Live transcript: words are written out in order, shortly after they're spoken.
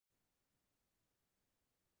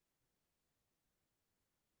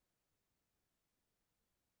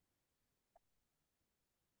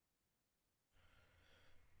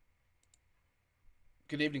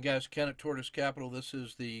Good evening, guys. Ken at Tortoise Capital. This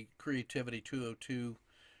is the Creativity 202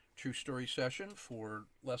 True Story session for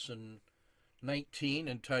lesson 19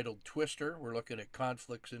 entitled Twister. We're looking at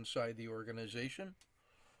conflicts inside the organization,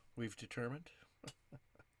 we've determined.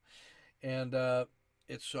 And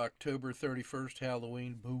it's October 31st,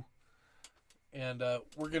 Halloween. Boo. And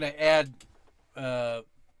we're going to add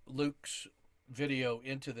Luke's video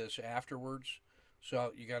into this afterwards.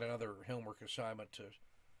 So you got another homework assignment to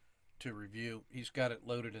review. He's got it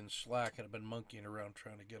loaded in Slack, and I've been monkeying around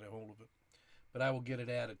trying to get a hold of it. But I will get it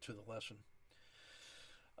added to the lesson.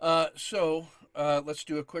 Let's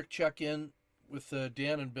do a quick check-in with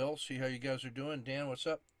Dan and Bill, see how you guys are doing. Dan, what's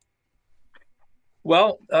up?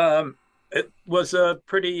 Well, it was a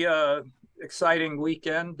pretty exciting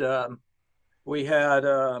weekend. We had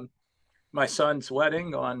my son's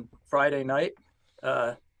wedding on Friday night,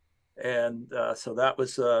 and so that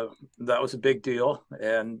was a big deal.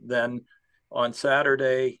 And then on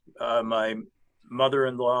Saturday, my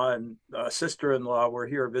mother-in-law and sister-in-law were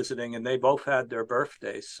here visiting, and they both had their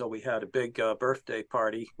birthdays. So we had a big birthday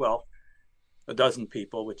party. Well, a dozen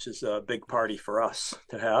people, which is a big party for us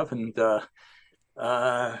to have, and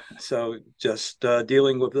so just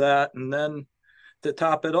dealing with that. And then to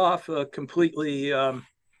top it off, a completely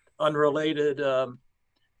unrelated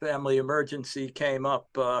family emergency came up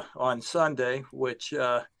on Sunday, which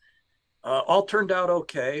all turned out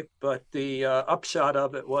okay. But the upshot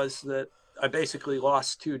of it was that I basically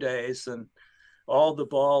lost 2 days, and all the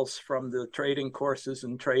balls from the trading courses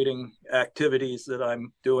and trading activities that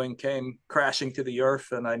I'm doing came crashing to the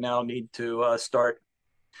earth. And I now need to start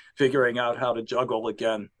figuring out how to juggle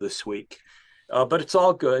again this week. But it's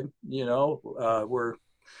all good. We're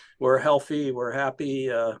healthy. We're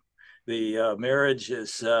happy. The marriage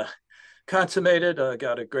is consummated. I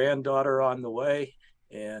got a granddaughter on the way,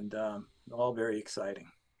 and all very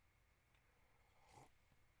exciting.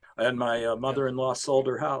 And my Yeah. mother-in-law sold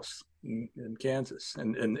her house in Kansas,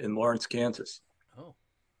 in Lawrence, Kansas. Oh,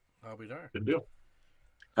 I'll be darned. Good deal.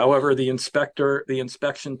 However, the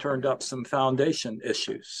inspection turned up some foundation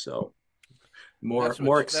issues. So more That's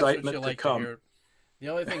what excitement you to like to come. hear. The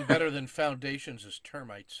only thing better than foundations is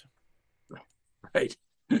termites. Right.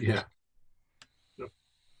 Yeah.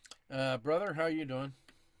 Brother, how are you doing?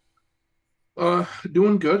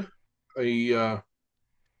 Doing good. I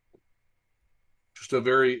just a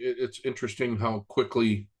very it's interesting how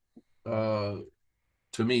quickly to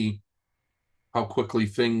me how quickly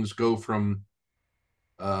things go from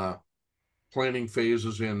uh planning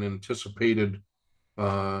phases and anticipated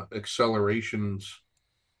accelerations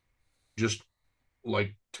just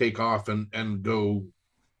like take off and go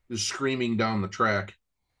screaming down the track.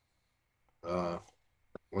 Uh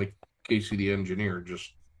like Casey the engineer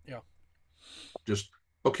Yeah, just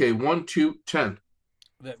okay, 1, 2, 10.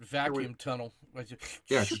 that vacuum tunnel.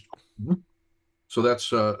 Yeah, just so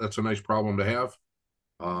that's a nice problem to have.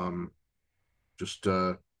 Um, just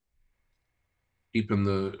keeping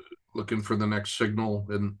the looking for the next signal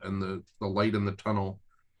and the light in the tunnel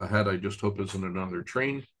ahead. I just hope isn't another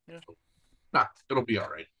train. Yeah. Nah, it'll be all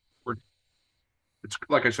right. It's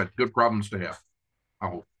like I said, good problems to have. I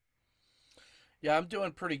hope. Yeah, I'm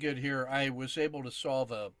doing pretty good here. I was able to solve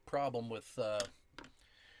a problem with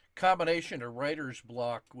combination of writer's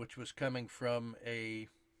block, which was coming from a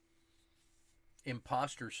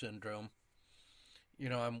imposter syndrome.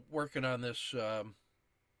 I'm working on this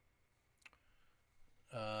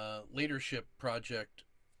leadership project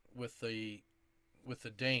with the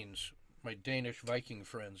Danes, my Danish Viking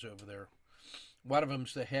friends over there. One of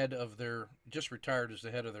them's the head of their just retired as the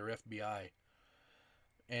head of their FBI,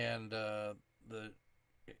 and the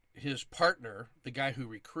his partner, the guy who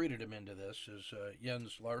recruited him into this, is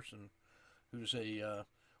Jens Larsen, who's a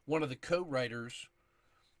one of the co-writers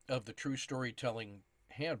of the True Storytelling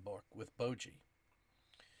Handbook with Boji.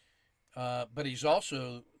 But he's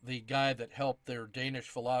also the guy that helped their Danish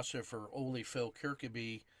philosopher Ole Phil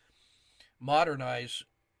Kirkeby modernize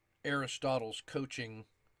Aristotle's coaching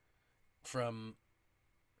from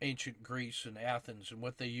ancient Greece and Athens and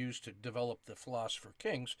what they used to develop the philosopher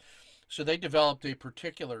kings. So they developed a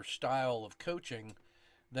particular style of coaching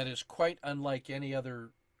that is quite unlike any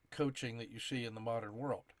other coaching that you see in the modern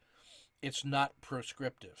world. It's not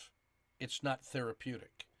prescriptive. It's not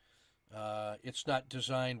therapeutic. It's not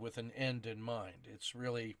designed with an end in mind. It's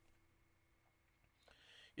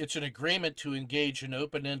an agreement to engage in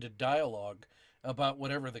open-ended dialogue about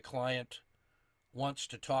whatever the client wants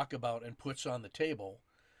to talk about and puts on the table.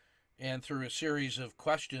 And through a series of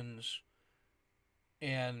questions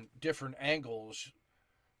and different angles,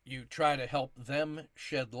 you try to help them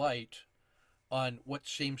shed light on what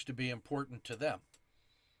seems to be important to them,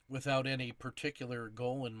 without any particular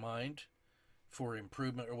goal in mind for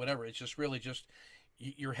improvement or whatever. It's just really just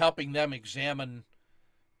you're helping them examine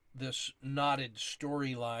this knotted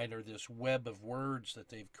storyline or this web of words that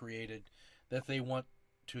they've created that they want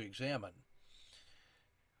to examine.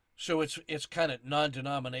 So it's kind of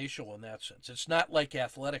non-denominational in that sense. It's not like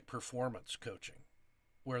athletic performance coaching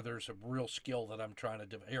where there's a real skill that I'm trying to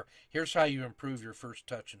develop. Here's how you improve your first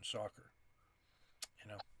touch in soccer.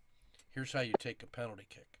 You know, here's how you take a penalty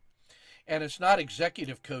kick. And it's not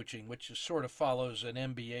executive coaching, which is sort of follows an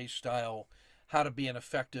MBA style, how to be an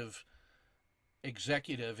effective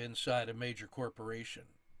executive inside a major corporation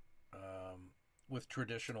with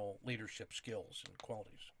traditional leadership skills and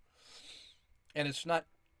qualities. And it's not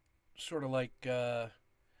sort of like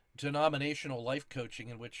denominational life coaching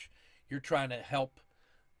in which you're trying to help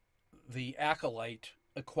the acolyte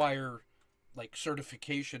acquire like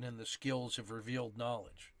certification in the skills of revealed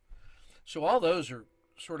knowledge. So all those are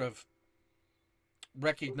sort of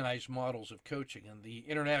recognized models of coaching, and the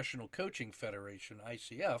International Coaching Federation,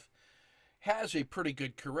 ICF, has a pretty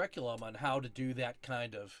good curriculum on how to do that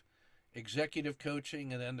kind of executive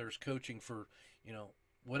coaching, and then there's coaching for,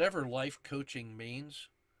 whatever life coaching means,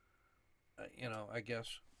 I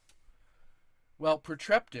guess. Well,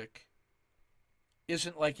 protreptic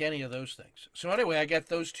isn't like any of those things. So anyway, I got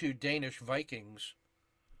those two Danish Vikings.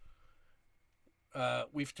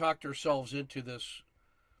 We've talked ourselves into this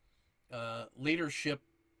leadership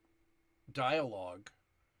dialogue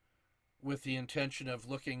with the intention of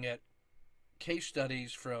looking at case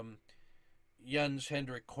studies from Jens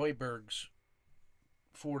Henrik Højbjerg's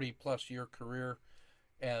 40-plus year career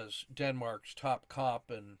as Denmark's top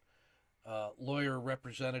cop and lawyer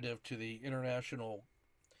representative to the International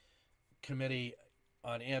Committee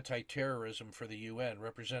on Anti-Terrorism for the UN,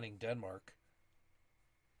 representing Denmark,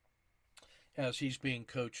 as he's being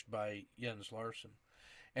coached by Jens Larsen.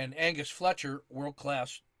 And Angus Fletcher,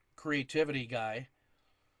 world-class creativity guy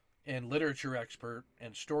and literature expert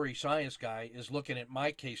and story science guy, is looking at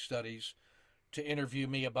my case studies to interview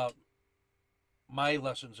me about my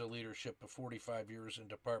lessons of leadership of 45 years in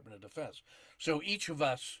Department of Defense. So each of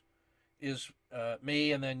us is,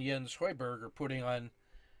 me and then Jens Højbjerg are putting on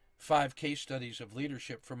 5 case studies of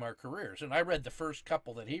leadership from our careers. And I read the first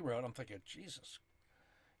couple that he wrote. I'm thinking, Jesus,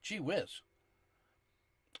 gee whiz.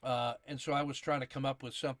 And so I was trying to come up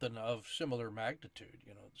with something of similar magnitude,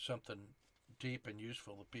 something deep and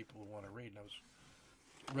useful that people would want to read. And I was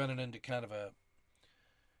running into kind of a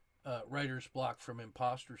writer's block from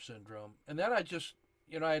imposter syndrome. And then I just,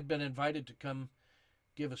 I had been invited to come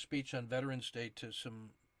give a speech on Veterans Day to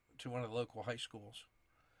one of the local high schools.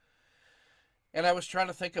 And I was trying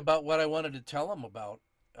to think about what I wanted to tell them about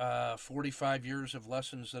 45 years of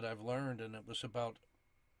lessons that I've learned, and it was about,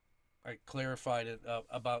 I clarified it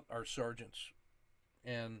about our sergeants.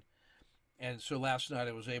 And so last night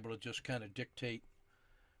I was able to just kind of dictate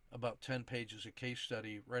about 10 pages of case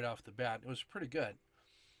study right off the bat. It was pretty good.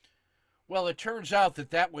 Well, it turns out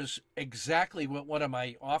that was exactly what one of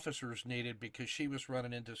my officers needed, because she was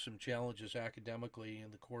running into some challenges academically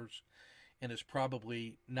in the course and is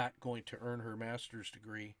probably not going to earn her master's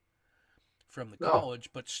degree from the college,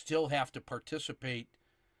 but still have to participate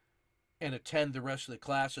and attend the rest of the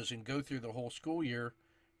classes and go through the whole school year,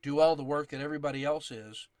 do all the work that everybody else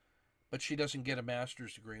is, but she doesn't get a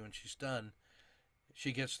master's degree when she's done.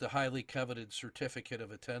 She gets the highly coveted certificate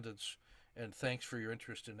of attendance and thanks for your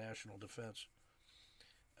interest in national defense,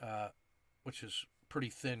 which is pretty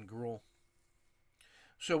thin gruel.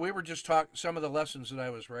 So we were just talking some of the lessons that I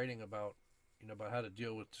was writing about, about how to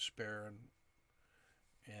deal with despair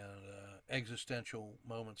and existential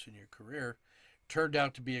moments in your career, turned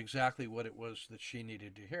out to be exactly what it was that she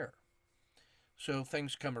needed to hear. So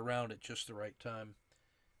things come around at just the right time.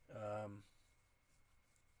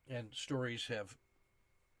 And stories have,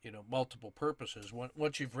 multiple purposes.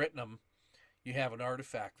 Once you've written them, you have an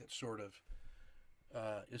artifact that sort of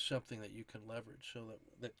is something that you can leverage. So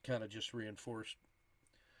that kind of just reinforced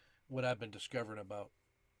what I've been discovering about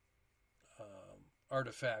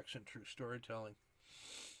artifacts and true storytelling.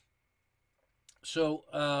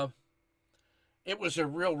 So it was a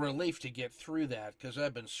real relief to get through that, because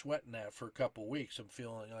I've been sweating that for a couple weeks. I'm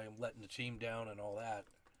feeling like I'm letting the team down and all that.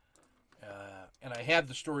 And I had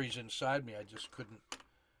the stories inside me. I just couldn't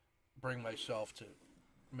bring myself to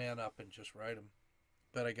man up and just write them.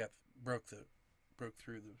 But I broke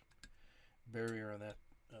through the barrier on that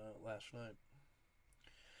last night.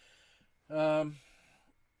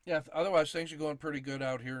 Otherwise things are going pretty good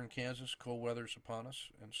out here in Kansas. Cold weather's upon us,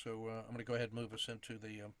 and so I'm going to go ahead and move us into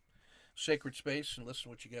the sacred space and listen to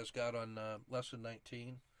what you guys got on lesson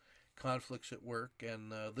 19, conflicts at work,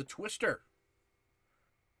 and the twister.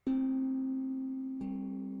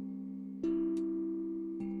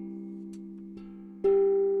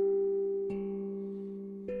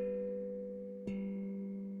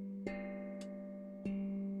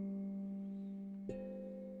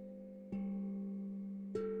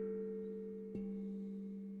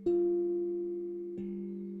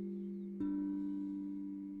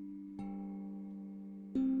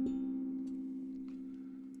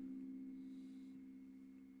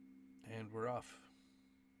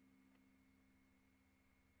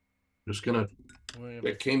 Just gonna. William.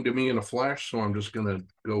 It came to me in a flash, so I'm just gonna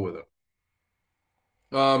go with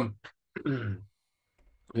it.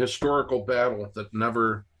 Historical battle that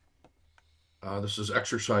never. This is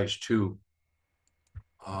exercise 2.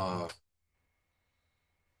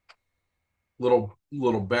 Little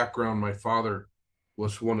background. My father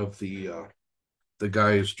was one of the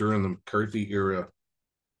guys during the McCarthy era.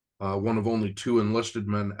 One of only 2 enlisted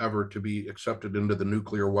men ever to be accepted into the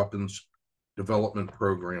nuclear weapons development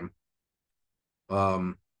program.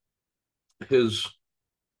 His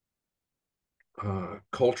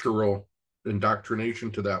cultural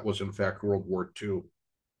indoctrination to that was in fact World War II.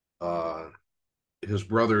 His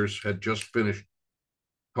brothers had just finished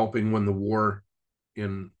helping win the war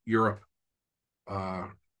in Europe.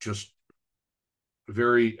 Just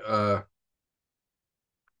very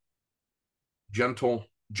gentleman.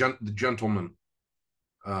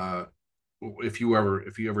 If you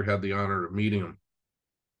ever had the honor of meeting him,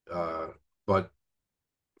 but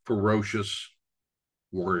ferocious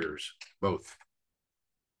warriors, both.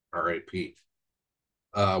 R.I.P.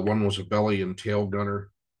 One was a belly and tail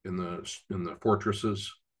gunner in the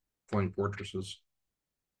fortresses, flying fortresses.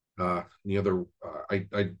 The other,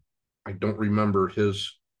 I don't remember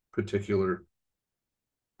his particular.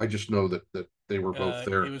 I just know that they were both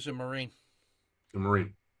there. He was a Marine. A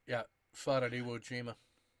Marine. Yeah, fought at Iwo Jima.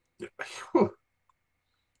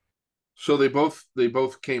 So they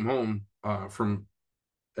both came home from,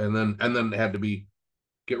 and then had to be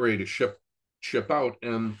get ready to ship out,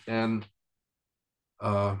 and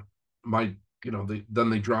my then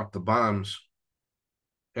they dropped the bombs,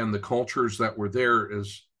 and the cultures that were there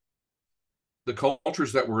is the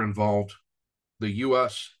cultures that were involved. The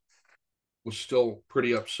U.S. was still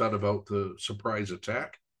pretty upset about the surprise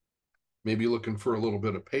attack, maybe looking for a little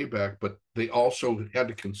bit of payback, but they also had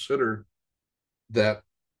to consider that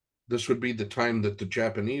this would be the time that the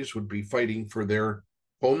Japanese would be fighting for their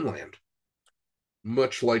homeland,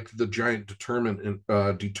 much like the giant deterrent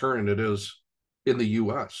it is in the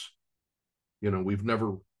U.S. We've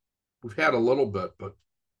had a little bit, but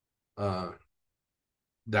I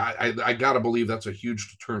got to believe that's a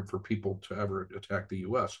huge deterrent for people to ever attack the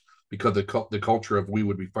U.S. because the culture of we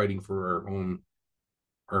would be fighting for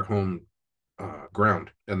our home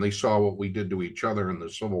ground, and they saw what we did to each other in the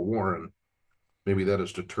Civil War, and maybe that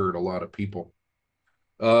has deterred a lot of people.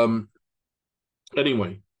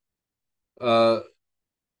 Anyway,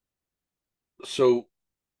 so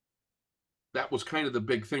that was kind of the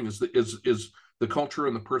big thing is the culture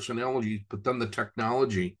and the personality, but then the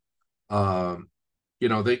technology. There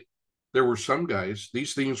were some guys.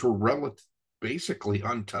 These things were basically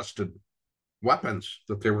untested weapons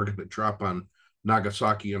that they were going to drop on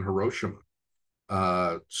Nagasaki and Hiroshima.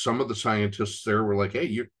 Some of the scientists there were like,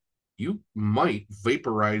 "Hey, you might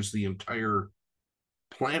vaporize the entire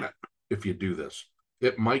planet if you do this.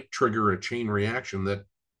 It might trigger a chain reaction that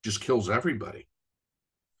just kills everybody."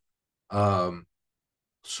 So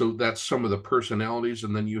that's some of the personalities,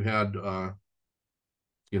 and then you had,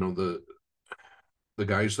 the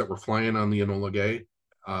guys that were flying on the Enola Gay.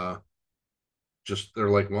 They're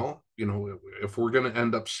like, well, if we're going to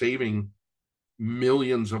end up saving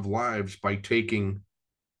millions of lives by taking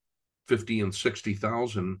 50 and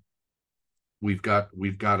 60,000, we've got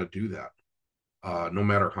to do that, no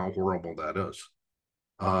matter how horrible that is.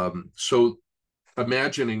 So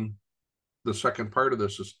imagining the second part of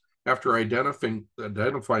this is after identifying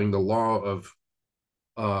the law of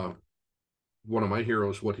one of my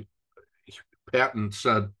heroes, Patton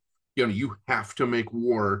said, you have to make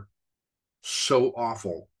war so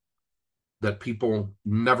awful that people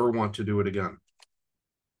never want to do it again.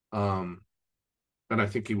 And I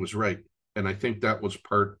think he was right. And I think that was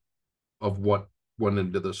part of what went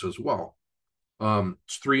into this as well. So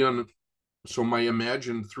my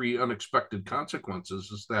imagined 3 unexpected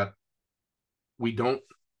consequences is that we don't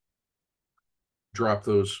drop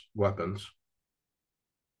those weapons.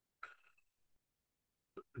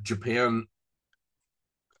 Japan,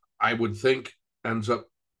 I would think, ends up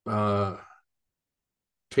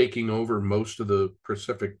taking over most of the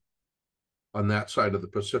Pacific on that side of the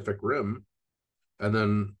Pacific Rim, and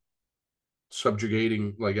then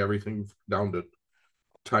subjugating like everything down to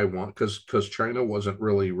Taiwan, because China wasn't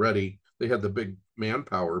really ready. They had the big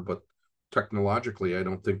manpower, but technologically, I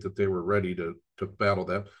don't think that they were ready to battle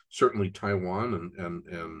that. Certainly Taiwan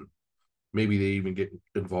and maybe they even get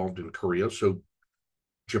involved in Korea. So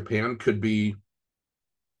Japan could be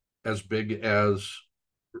as big as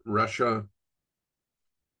Russia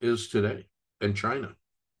is today and China,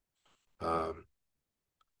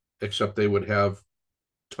 except they would have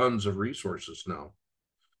tons of resources now.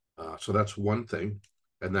 So that's one thing,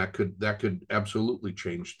 and that could absolutely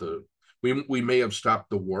change we may have stopped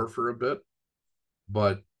the war for a bit,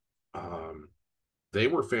 but they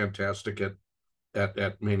were fantastic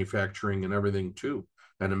at manufacturing and everything too.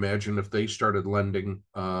 And imagine if they started lending,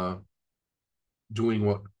 doing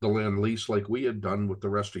what the land lease like we had done with the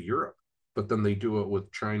rest of Europe, but then they do it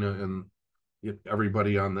with China and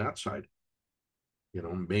everybody on that side.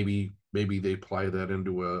 Maybe they apply that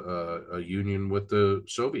into a union with the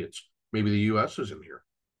Soviets. Maybe the U.S. is in here.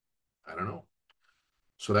 I don't know.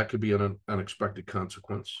 So that could be an unexpected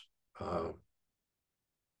consequence.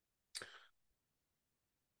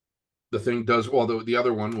 The thing does, although the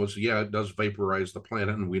other one was, yeah, it does vaporize the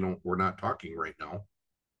planet, and we're not talking right now.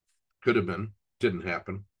 Could have been, didn't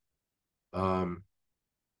happen. I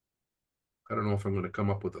don't know if I'm going to come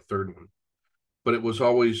up with a third one, but it was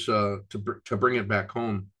always to bring it back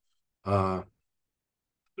home.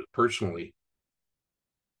 Personally,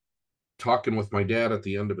 talking with my dad at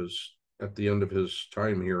the end of his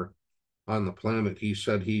time here on the planet, he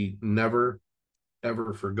said he never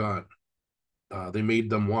ever forgot. They made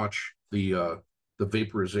them watch the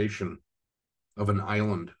vaporization of an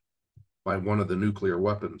island by one of the nuclear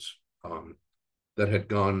weapons that had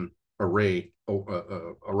gone awry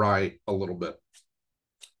a little bit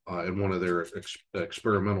in one of their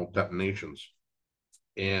experimental detonations.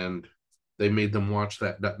 And they made them watch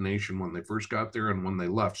that detonation when they first got there and when they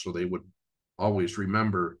left, so they would always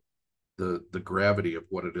remember the gravity of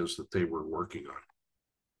what it is that they were working on.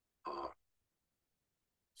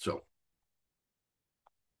 So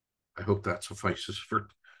I hope that suffices for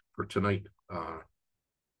tonight.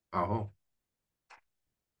 Aho.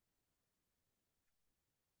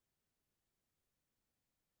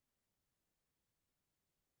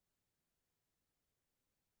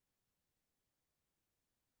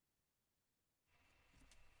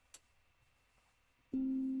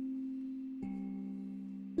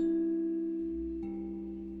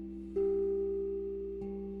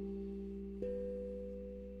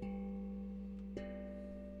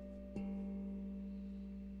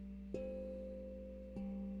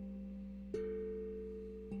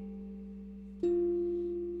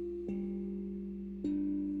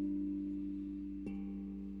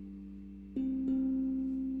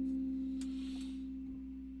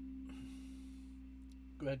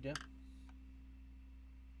 Go ahead, Dan.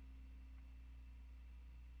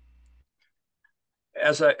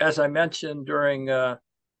 As I mentioned during the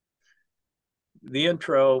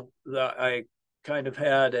intro, I kind of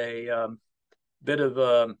had a bit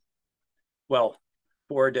of well,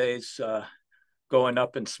 4 days going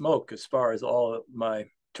up in smoke as far as all of my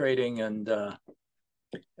trading and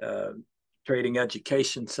trading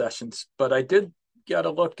education sessions. But I did get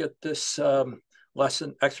a look at this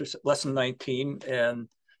lesson 19, and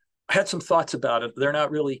I had some thoughts about it. They're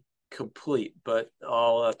not really complete, but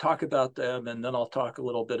I'll talk about them, and then I'll talk a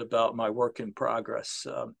little bit about my work in progress.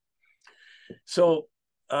 So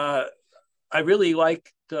I really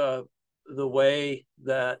liked the way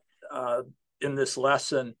that in this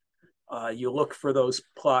lesson you look for those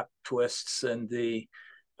plot twists and the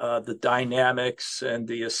dynamics and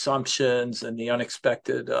the assumptions and the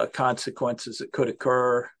unexpected consequences that could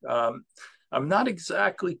occur. I'm not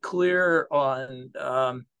exactly clear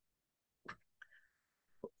on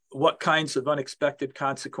what kinds of unexpected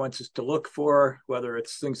consequences to look for, whether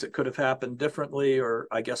it's things that could have happened differently, or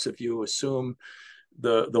I guess if you assume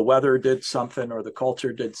the weather did something or the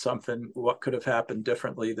culture did something, what could have happened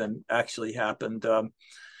differently than actually happened.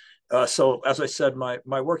 So as I said, my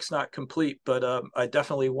work's not complete, but I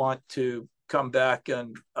definitely want to come back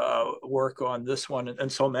and work on this one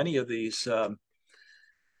and so many of these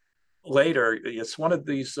later. It's one of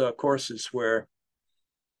these courses where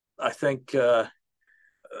I think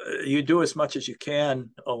you do as much as you can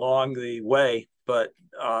along the way, but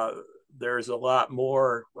there's a lot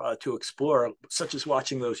more to explore, such as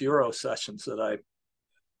watching those Euro sessions that I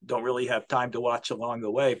don't really have time to watch along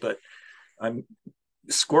the way, but I'm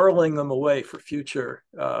squirreling them away for future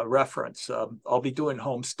reference. I'll be doing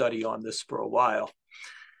home study on this for a while.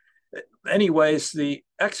 Anyways, the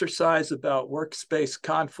exercise about workspace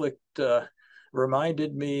conflict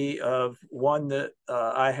reminded me of one that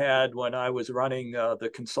I had when I was running the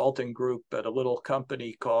consulting group at a little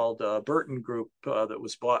company called Burton Group that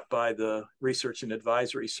was bought by the research and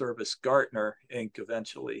advisory service Gartner Inc.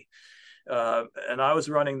 eventually. And I was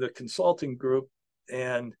running the consulting group,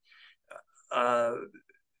 and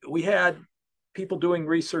we had people doing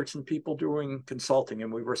research and people doing consulting,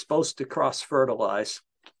 and we were supposed to cross-fertilize.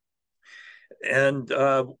 And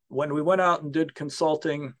when we went out and did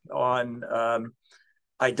consulting on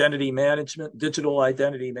identity management, digital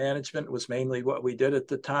identity management was mainly what we did at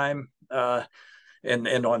the time.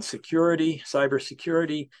 and on security,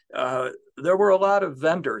 cybersecurity, there were a lot of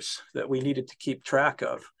vendors that we needed to keep track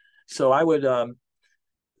of. So I would,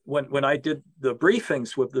 when I did the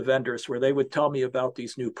briefings with the vendors, where they would tell me about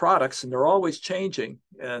these new products, and they're always changing,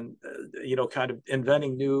 and kind of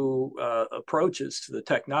inventing new approaches to the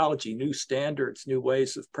technology, new standards, new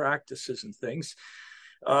ways of practices and things.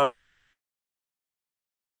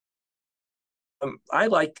 I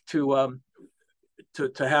like to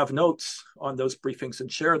have notes on those briefings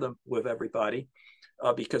and share them with everybody,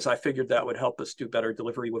 because I figured that would help us do better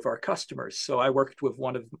delivery with our customers. So I worked with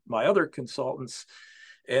one of my other consultants,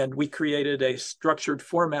 and we created a structured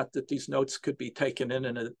format that these notes could be taken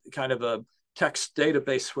in a kind of a text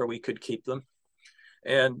database where we could keep them.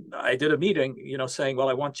 And I did a meeting, saying, well,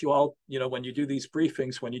 I want you all, when you do these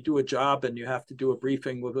briefings, when you do a job and you have to do a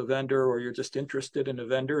briefing with a vendor, or you're just interested in a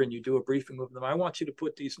vendor and you do a briefing with them, I want you to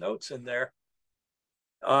put these notes in there.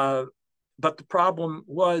 But the problem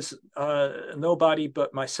was nobody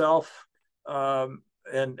but myself and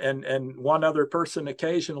one other person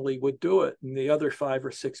occasionally would do it, and the other 5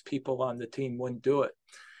 or 6 people on the team wouldn't do it.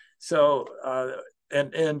 So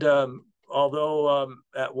although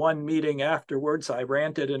at one meeting afterwards I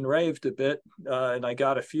ranted and raved a bit, and I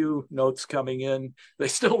got a few notes coming in, they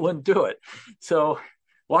still wouldn't do it. So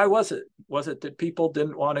why was it? Was it that people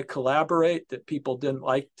didn't want to collaborate, that people didn't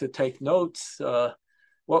like to take notes?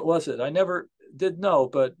 What was it? I never did know,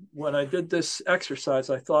 but when I did this exercise,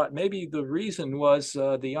 I thought maybe the reason was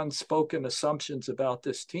the unspoken assumptions about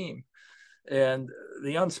this team. And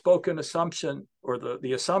the unspoken assumption, or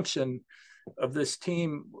the assumption of this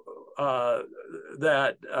team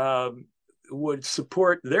that would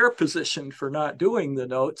support their position for not doing the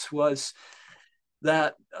notes, was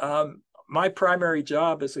that my primary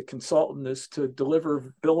job as a consultant is to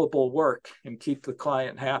deliver billable work and keep the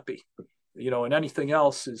client happy. And anything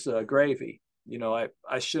else is gravy.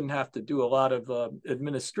 I shouldn't have to do a lot of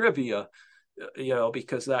administrivia,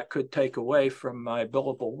 because that could take away from my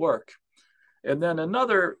billable work. And then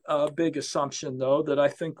another big assumption, though, that I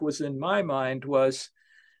think was in my mind was,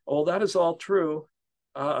 oh, that is all true,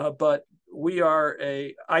 but we are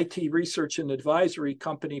a IT research and advisory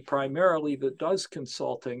company primarily that does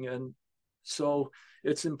consulting. And so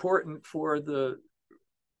it's important for the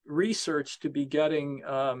research to be getting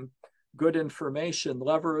good information,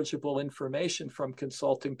 leverageable information from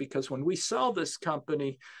consulting, because when we sell this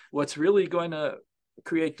company, what's really going to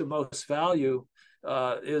create the most value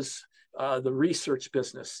is the research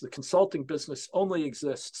business. The consulting business only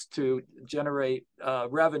exists to generate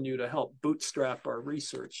revenue to help bootstrap our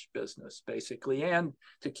research business, basically, and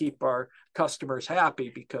to keep our customers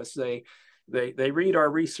happy, because they read our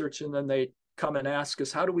research and then they come and ask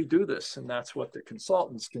us, how do we do this? And that's what the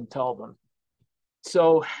consultants can tell them.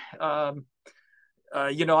 So, I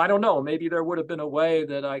don't know, maybe there would have been a way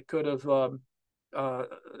that I could have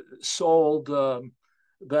sold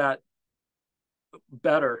that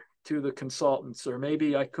better to the consultants, or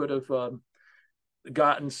maybe I could have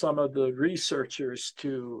gotten some of the researchers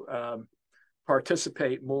to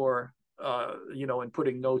participate more, in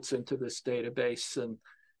putting notes into this database,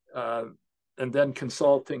 and then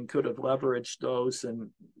consulting could have leveraged those,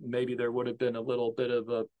 and maybe there would have been a little bit of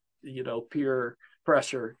a peer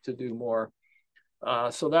pressure to do more.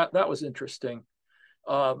 So that was interesting.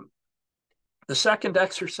 The second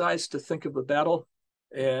exercise, to think of a battle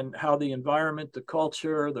and how the environment, the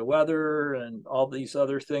culture, the weather, and all these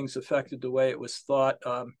other things affected the way it was thought.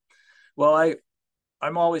 Well,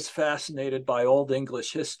 I'm always fascinated by Old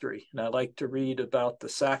English history, and I like to read about the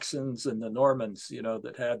Saxons and the Normans,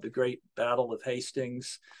 that had the great Battle of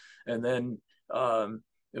Hastings, and then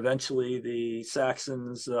eventually the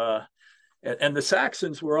Saxons, and the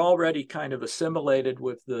Saxons were already kind of assimilated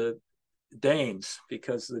with the Danes,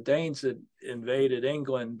 because the Danes had invaded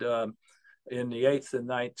England in the 8th and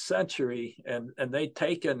 9th century, and they'd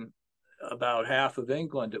taken about half of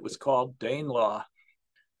England. It was called Danelaw.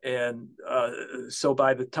 And so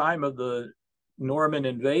by the time of the Norman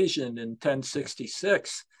invasion in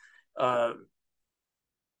 1066,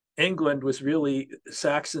 England was really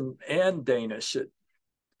Saxon and Danish.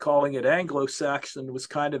 Calling it Anglo-Saxon was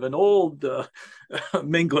kind of an old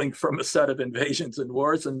mingling from a set of invasions and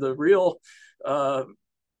wars, and the real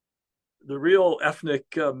ethnic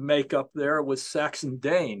makeup there was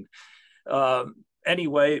Saxon-Dane.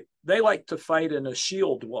 Anyway, they liked to fight in a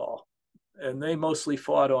shield wall, and they mostly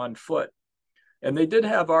fought on foot. And they did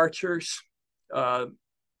have archers.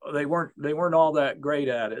 They weren't all that great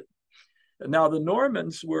at it. Now the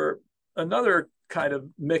Normans were another kind of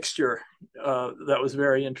mixture that was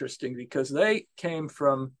very interesting, because they came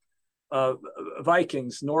from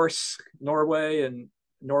Vikings, Norse, Norway, and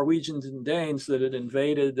Norwegians and Danes that had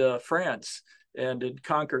invaded France and had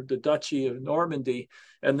conquered the Duchy of Normandy,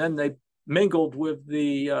 and then they mingled with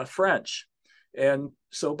the French. And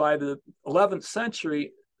so by the 11th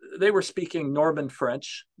century, they were speaking Norman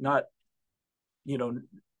French, not,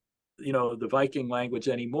 the Viking language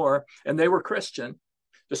anymore, and they were Christian,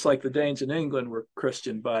 just like the Danes in England were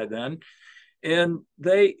Christian by then. And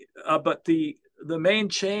but the main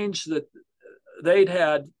change that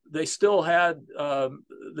they still had,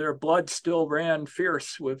 their blood still ran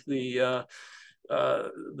fierce with the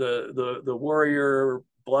warrior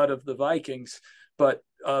blood of the Vikings, but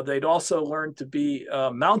they'd also learned to be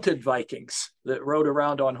mounted Vikings that rode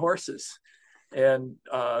around on horses, and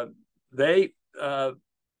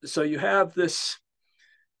so you have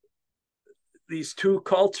these two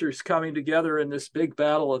cultures coming together in this big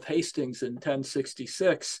battle of Hastings in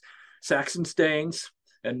 1066, Saxons, Danes,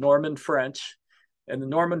 and Norman French. And the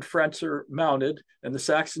Norman French are mounted, and the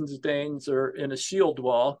Saxons, Danes are in a shield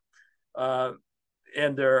wall.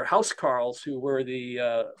 And their housecarls, who were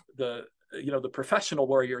the professional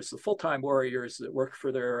warriors, the full-time warriors that worked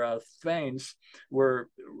for their thanes, were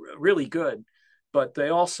really good. But they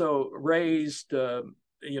also raised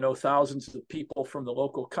thousands of people from the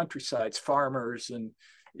local countrysides, farmers, and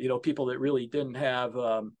people that really didn't have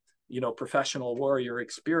professional warrior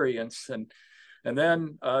experience. And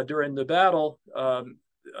then during the battle,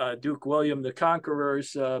 Duke William the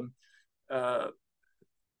Conqueror's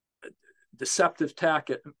deceptive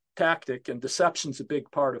tactic, and deception's a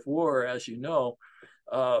big part of war, as you know,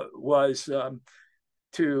 was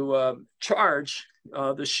to charge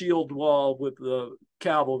the shield wall with the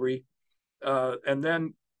cavalry, and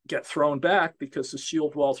then get thrown back because the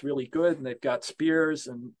shield wall's really good, and they've got spears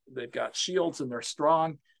and they've got shields and they're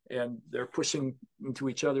strong and they're pushing into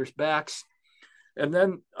each other's backs. And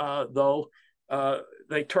then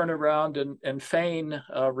they turn around and feign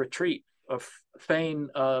retreat, feign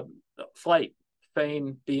flight,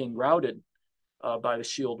 feign being routed by the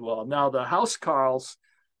shield wall. Now the housecarls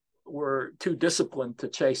were too disciplined to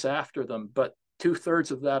chase after them, but 2/3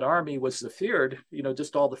 of that army was the feared,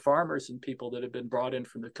 just all the farmers and people that had been brought in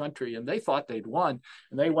from the country, and they thought they'd won,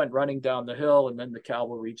 and they went running down the hill, and then the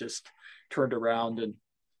cavalry just turned around and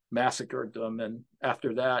massacred them. And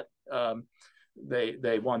after that,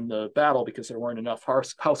 they won the battle because there weren't enough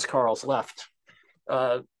housecarls left.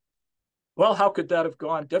 Well, how could that have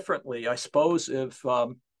gone differently? I suppose if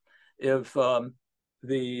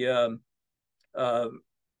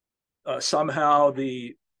somehow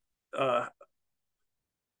the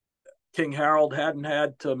King Harold hadn't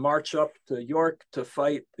had to march up to York to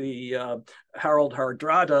fight the Harald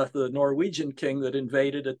Hardrada, the Norwegian king that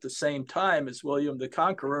invaded at the same time as William the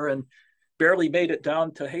Conqueror, and barely made it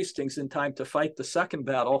down to Hastings in time to fight the second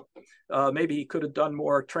battle. Maybe he could have done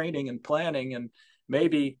more training and planning, and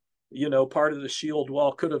maybe part of the shield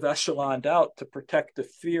wall could have echeloned out to protect the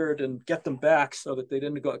feared and get them back so that they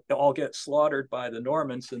didn't all get slaughtered by the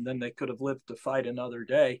Normans, and then they could have lived to fight another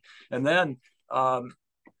day. And then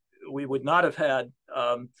we would not have had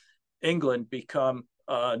England become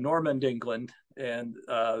Normand England, and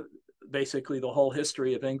basically the whole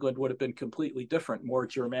history of England would have been completely different, more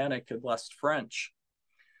Germanic and less French.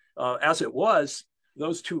 As it was,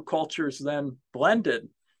 those two cultures then blended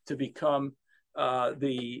to become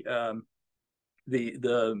the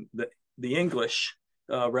English,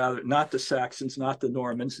 rather, not the Saxons, not the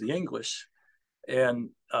Normans, the English,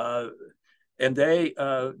 and they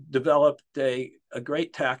developed a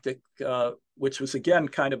great tactic, which was again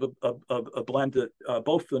kind of a blend that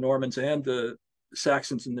both the Normans and the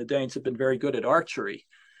Saxons and the Danes have been very good at archery,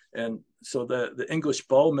 and so the English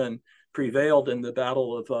bowmen prevailed in the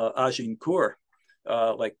Battle of Agincourt,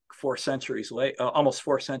 like 4 centuries late, almost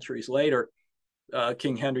 4 centuries later.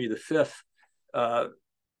 King Henry V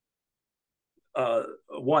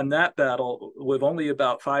won that battle with only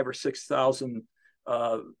about 5,000 or 6,000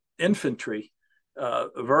 infantry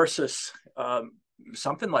versus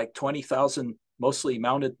something like 20,000 mostly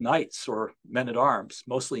mounted knights or men at arms,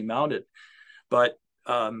 mostly mounted. But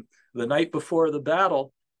the night before the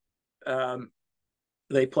battle,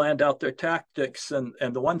 they planned out their tactics, and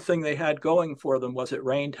the one thing they had going for them was it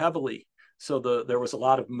rained heavily, so there was a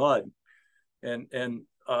lot of mud, and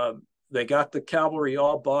they got the cavalry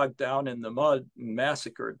all bogged down in the mud and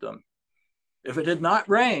massacred them. If it had not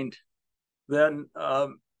rained, then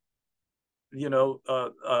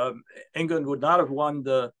England would not have won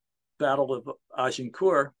the Battle of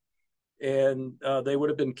Agincourt, and they would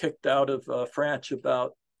have been kicked out of France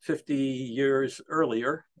about 50 years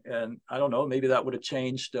earlier. And I don't know, maybe that would have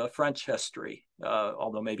changed French history,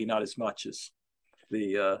 although maybe not as much as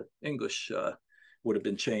the English would have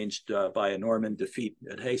been changed by a Norman defeat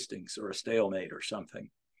at Hastings or a stalemate or something.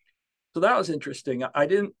 So that was interesting. I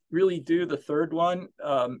didn't really do the third one,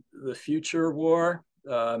 the future war,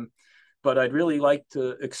 but I'd really like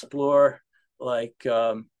to explore, like,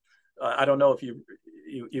 I don't know if you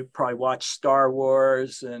probably watched Star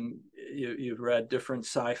Wars, and you've read different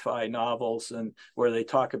sci-fi novels, and where they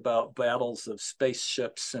talk about battles of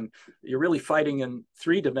spaceships, and you're really fighting in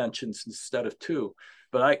 3 dimensions instead of 2.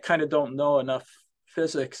 But I kind of don't know enough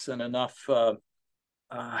physics and enough.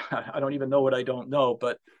 I don't even know what I don't know,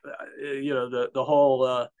 but the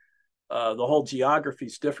whole geography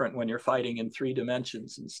is different when you're fighting in 3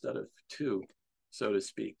 dimensions instead of 2, so to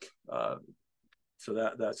speak.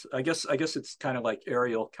 So that's I guess it's kind of like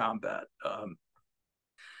aerial combat.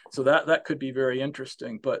 So that could be very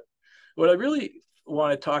interesting. But what I really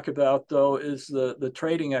want to talk about, though, is the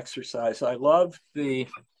trading exercise. I love the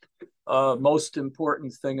most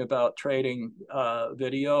important thing about trading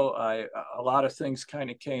video. A lot of things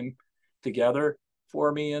kind of came together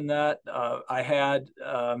for me in that. I had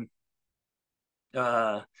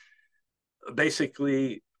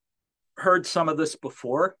basically heard some of this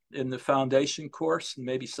before in the foundation course and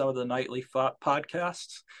maybe some of the nightly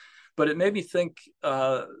podcasts, but it made me think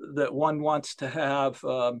that one wants to have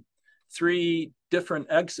 3 different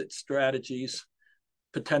exit strategies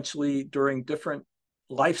potentially during different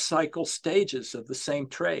life cycle stages of the same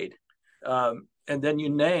trade. And then you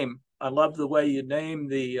name, I love the way you name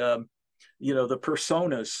the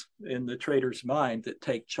personas in the trader's mind that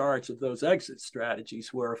take charge of those exit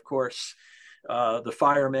strategies, where, of course, the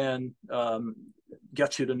fireman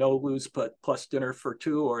gets you to no lose but plus dinner for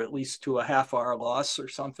 2, or at least to a half-hour loss or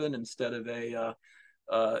something, instead of a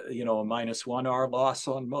 -1 hour loss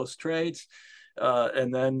on most trades.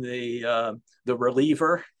 And then the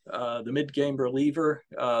reliever, the mid-game reliever,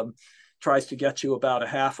 tries to get you about a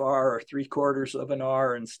half hour or 3/4 of an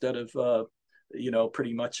hour instead of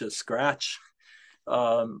pretty much a scratch.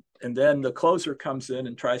 And then the closer comes in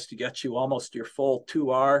and tries to get you almost your full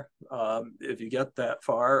 2 hour if you get that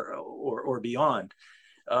far or beyond.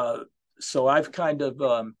 So I've kind of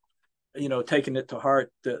taken it to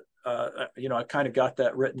heart that I kind of got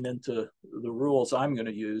that written into the rules I'm going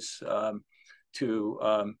to use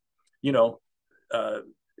to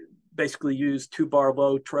basically use 2-bar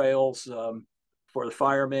low trails for the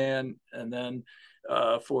fireman, and then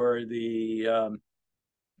for the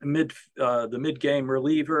mid-game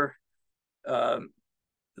reliever,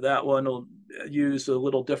 that one will use a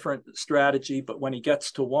little different strategy. But when he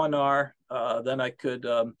gets to 1 hour, then I could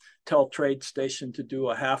tell TradeStation to do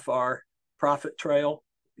a half-hour profit trail.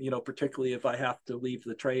 Particularly if I have to leave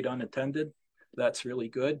the trade unattended, that's really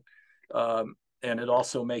good. And it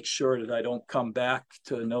also makes sure that I don't come back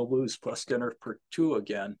to no lose plus dinner per 2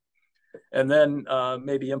 again. And then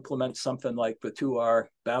maybe implement something like the 2-hour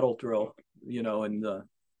battle drill, in the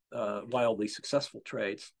wildly successful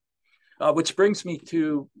trades. Which brings me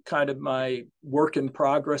to kind of my work in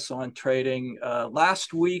progress on trading.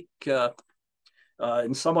 Last week,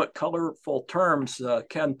 in somewhat colorful terms,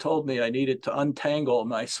 Ken told me I needed to untangle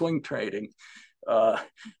my swing trading. I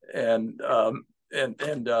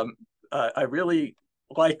really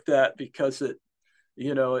like that because it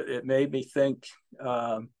made me think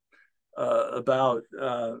about,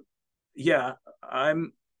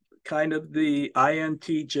 I'm kind of the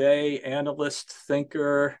INTJ analyst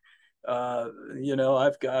thinker.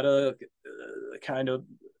 I've got to kind of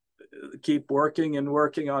keep working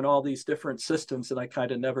on all these different systems, and I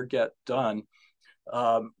kind of never get done.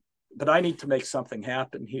 But I need to make something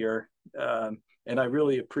happen here. And I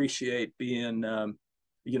really appreciate being,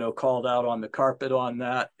 called out on the carpet on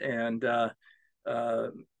that. And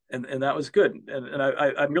that was good. And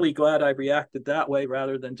I'm really glad I reacted that way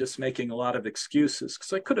rather than just making a lot of excuses,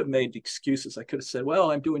 because I could have made excuses. I could have said, well,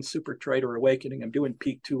 I'm doing Super Trader Awakening, I'm doing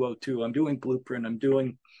Peak 202, I'm doing Blueprint, I'm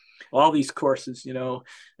doing all these courses, and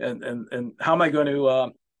how am I going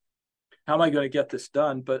to get this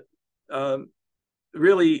done? But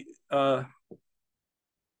really,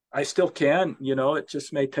 I still can. It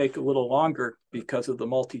just may take a little longer because of the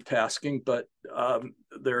multitasking, but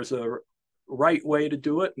there's a right way to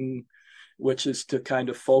do it, and which is to kind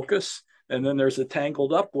of focus. And then there's a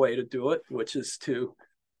tangled up way to do it, which is to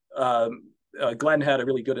Glenn had a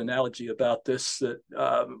really good analogy about this, that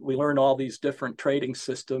we learn all these different trading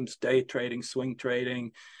systems: day trading, swing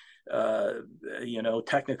trading,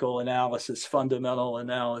 technical analysis, fundamental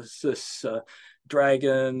analysis,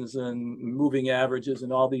 dragons and moving averages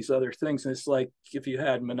and all these other things. And it's like if you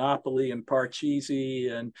had Monopoly and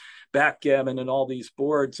Parcheesi and backgammon and all these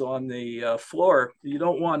boards on the floor, you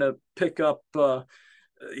don't want to pick up,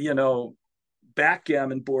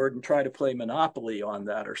 backgammon board and try to play Monopoly on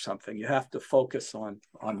that or something. You have to focus on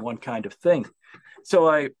one kind of thing. So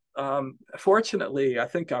I fortunately, I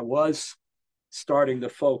think I was starting to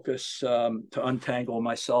focus to untangle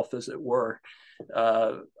myself, as it were.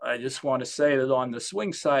 I just want to say that on the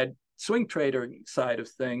swing trader side of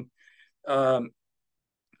thing,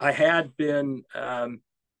 I had been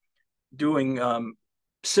doing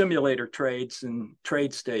simulator trades in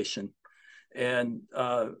TradeStation, and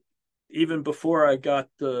even before I got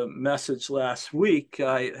the message last week,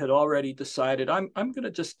 I had already decided I'm going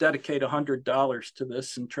to just dedicate $100 to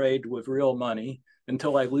this and trade with real money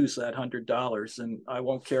until I lose that $100, and I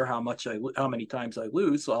won't care how many times I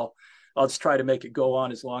lose. I'll just try to make it go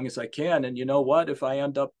on as long as I can. And you know what? If I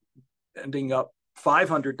ending up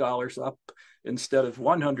 $500 up instead of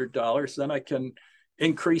 $100, then I can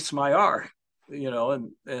increase my R,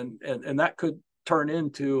 and that could turn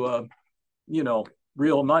into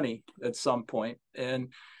real money at some point.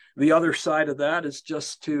 And the other side of that is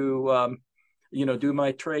just to do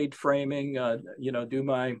my trade framing, do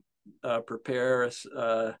my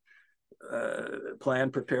plan,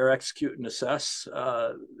 prepare, execute, and assess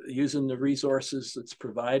using the resources that's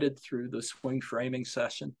provided through the swing framing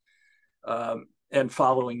session, and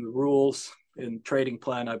following the rules in trading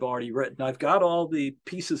plan I've already written. I've got all the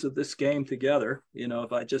pieces of this game together.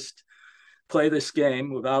 If I just play this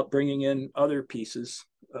game without bringing in other pieces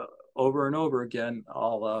over and over again,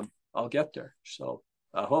 I'll get there. So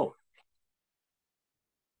aho.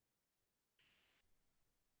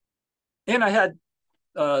 And I had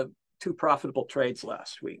 2 profitable trades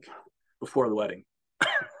last week before the wedding.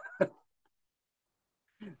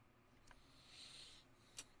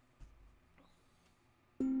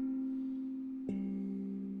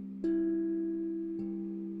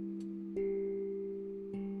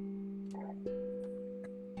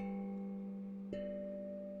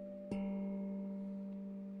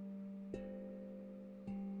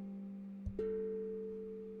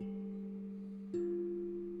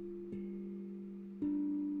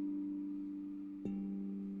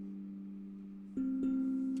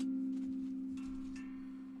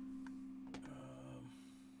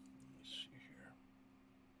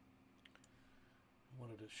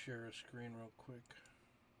 Share a screen real quick.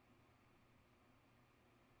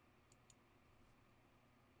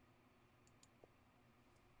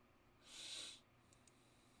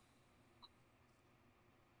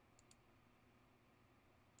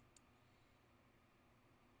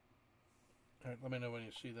 All right, let me know when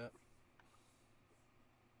you see that.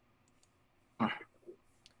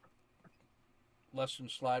 Lesson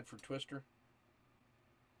slide for Twister.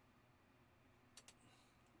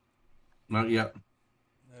 Not yet.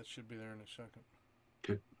 That should be there in a second.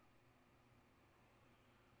 Okay.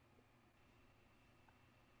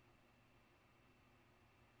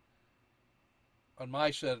 On my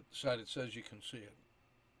side, it says you can see it.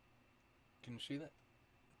 Can you see that?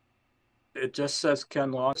 It just says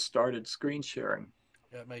Ken Long started screen sharing.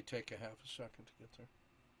 Yeah, it may take a half a second to get there.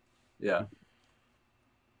 Yeah.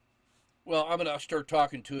 Well, I'm going to start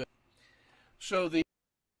talking to it. So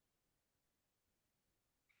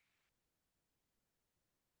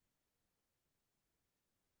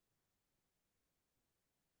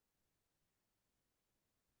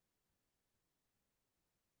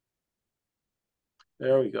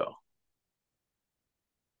There we go.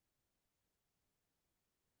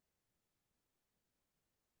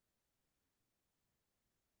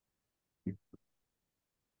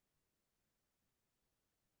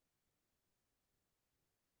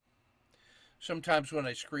 sometimes when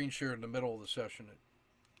I screen share in the middle of the session,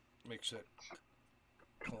 it makes it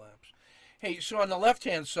collapse. Hey, so on the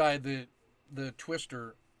left-hand side, the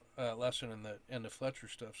Twister lesson and the Fletcher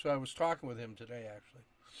stuff. So I was talking with him today, actually.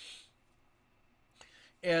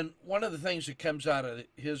 And one of the things that comes out of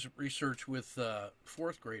his research with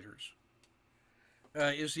fourth graders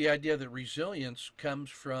is the idea that resilience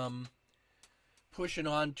comes from pushing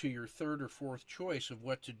on to your third or fourth choice of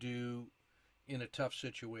what to do in a tough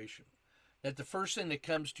situation. That the first thing that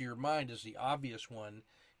comes to your mind is the obvious one,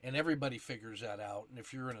 and everybody figures that out. And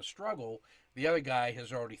if you're in a struggle, the other guy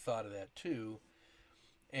has already thought of that too.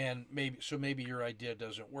 And maybe your idea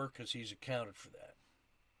doesn't work because he's accounted for that.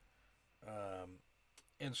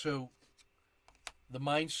 And so the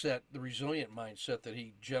mindset, the resilient mindset that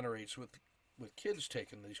he generates with kids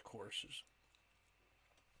taking these courses,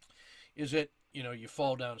 is that you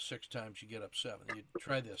fall down 6 times, you get up 7. You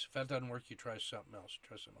try this. If that doesn't work, you try something else.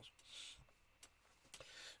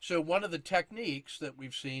 So one of the techniques that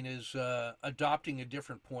we've seen is adopting a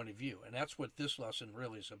different point of view, and that's what this lesson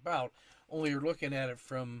really is about. Only you're looking at it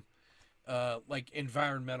from like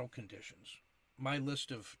environmental conditions. My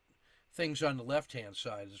list of things on the left-hand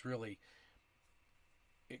side is really,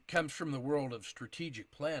 it comes from the world of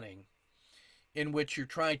strategic planning, in which you're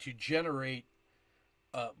trying to generate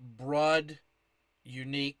broad,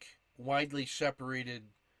 unique, widely separated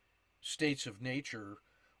states of nature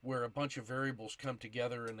where a bunch of variables come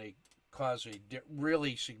together and they cause a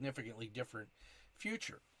really significantly different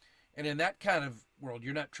future. And in that kind of world,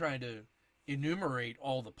 you're not trying to enumerate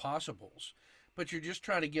all the possibles, but you're just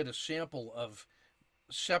trying to get a sample of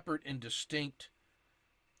separate and distinct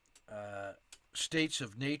states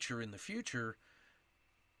of nature in the future,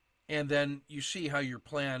 and then you see how your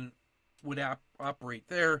plan would operate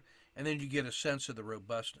there, and then you get a sense of the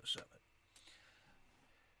robustness of it.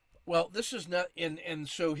 Well, this is not, and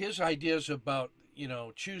so his ideas about,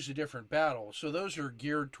 choose a different battle, so those are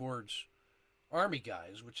geared towards Army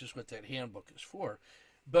guys, which is what that handbook is for.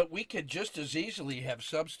 But we could just as easily have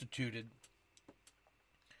substituted,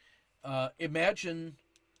 imagine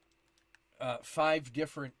 5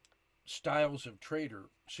 different styles of trader,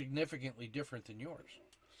 significantly different than yours.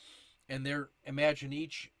 And imagine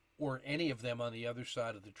each or any of them on the other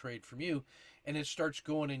side of the trade from you, and it starts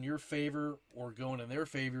going in your favor or going in their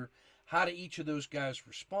favor. How do each of those guys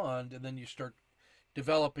respond? And then you start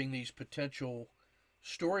developing these potential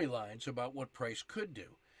storylines about what price could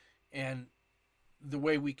do. And the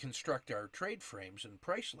way we construct our trade frames and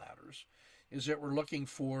price ladders is that we're looking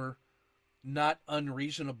for not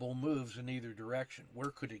unreasonable moves in either direction. Where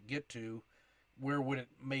could it get to? Where would it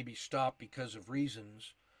maybe stop because of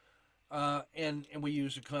reasons? And we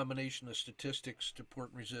use a combination of statistics, support,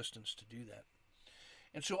 and resistance to do that.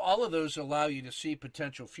 And so all of those allow you to see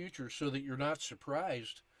potential futures so that you're not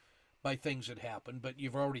surprised by things that happen, but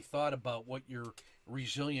you've already thought about what your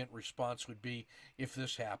resilient response would be. If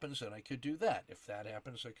this happens, then I could do that. If that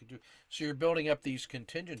happens, I could do. So you're building up these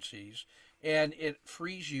contingencies, and it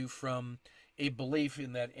frees you from a belief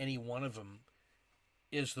in that any one of them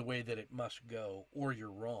is the way that it must go, or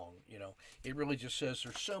you're wrong. It really just says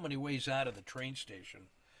there's so many ways out of the train station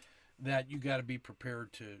that you got to be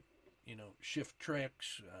prepared to, shift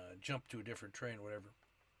tracks, jump to a different train, whatever.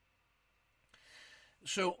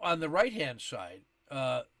 So on the right-hand side,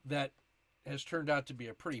 that has turned out to be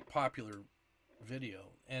a pretty popular video,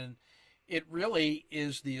 and it really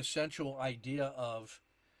is the essential idea of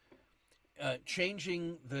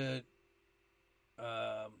changing the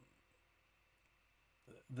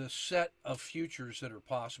set of futures that are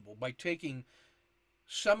possible. By taking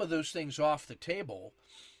some of those things off the table,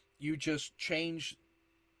 you just change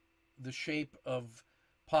the shape of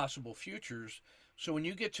possible futures. So when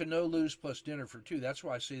you get to no lose plus dinner for 2, that's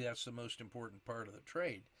why I say that's the most important part of the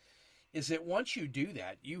trade, is that once you do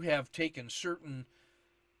that, you have taken certain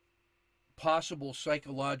possible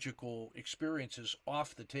psychological experiences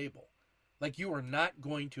off the table. Like, you are not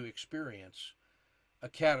going to experience a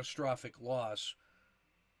catastrophic loss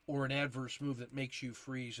or an adverse move that makes you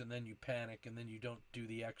freeze and then you panic and then you don't do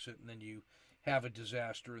the exit and then you have a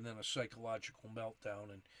disaster and then a psychological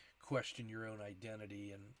meltdown and question your own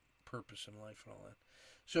identity and purpose in life and all that.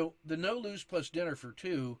 So the no lose plus dinner for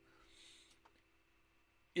 2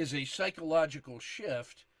 is a psychological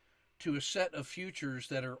shift to a set of futures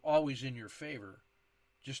that are always in your favor,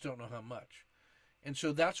 just don't know how much. And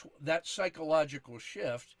so that psychological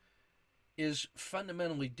shift is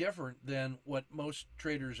fundamentally different than what most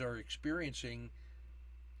traders are experiencing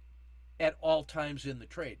at all times in the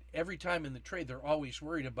trade. Every time in the trade, they're always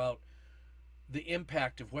worried about the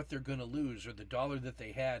impact of what they're going to lose or the dollar that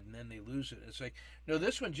they had and then they lose it. It's like, no,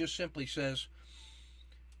 this one just simply says,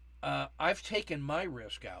 I've taken my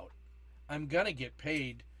risk out. I'm going to get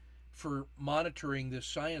paid for monitoring this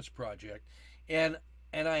science project. And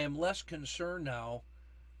I am less concerned now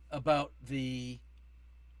about the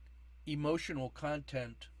emotional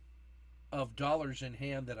content of dollars in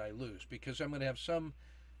hand that I lose, because I'm going to have some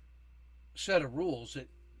set of rules that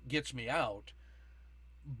gets me out,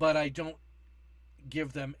 but I don't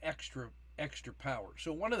give them extra power.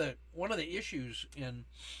 So one of the issues in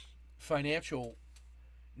financial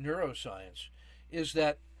neuroscience is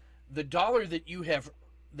that the dollar that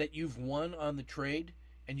you've won on the trade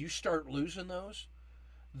and you start losing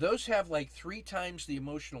those have like 3 times the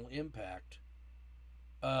emotional impact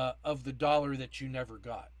of the dollar that you never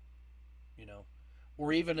got,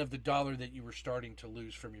 or even of the dollar that you were starting to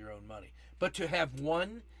lose from your own money. But to have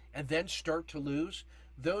won and then start to lose,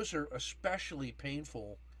 those are especially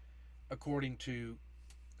painful according to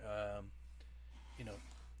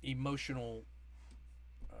emotional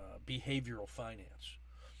behavioral finance.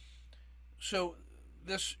 So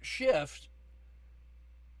this shift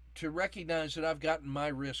to recognize that I've gotten my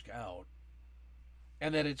risk out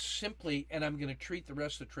and that it's simply, and I'm going to treat the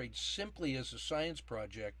rest of the trade simply as a science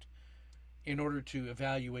project in order to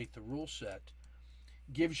evaluate the rule set,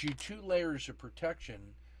 gives you 2 layers of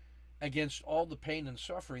protection against all the pain and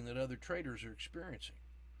suffering that other traders are experiencing.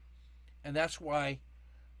 And that's why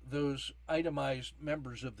those itemized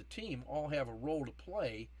members of the team all have a role to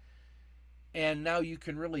play. And now you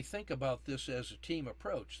can really think about this as a team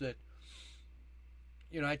approach that,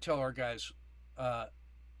 I tell our guys,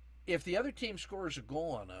 if the other team scores a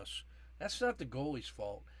goal on us, that's not the goalie's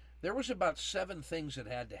fault. There was about 7 things that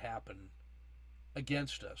had to happen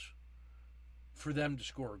against us for them to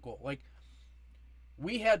score a goal. Like,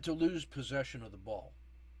 we had to lose possession of the ball.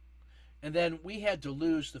 And then we had to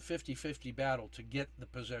lose the 50-50 battle to get the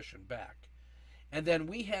possession back. And then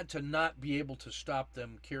we had to not be able to stop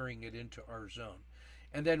them carrying it into our zone.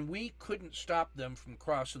 And then we couldn't stop them from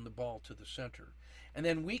crossing the ball to the center. And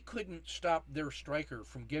then we couldn't stop their striker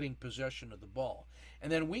from getting possession of the ball.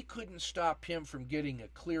 And then we couldn't stop him from getting a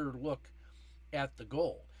clear look at the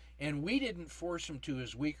goal. And we didn't force him to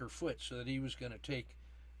his weaker foot so that he was going to take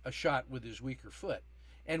a shot with his weaker foot.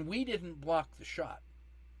 And we didn't block the shot.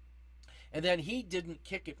 And then he didn't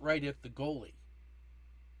kick it right at the goalie.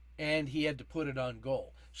 And he had to put it on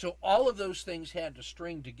goal. So all of those things had to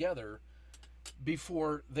string together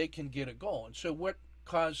before they can get a goal. And so what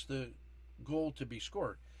caused the goal to be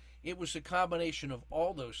scored? It was a combination of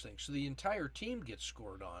all those things. So the entire team gets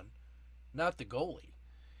scored on, not the goalie.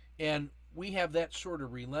 And we have that sort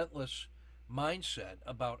of relentless mindset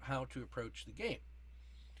about how to approach the game.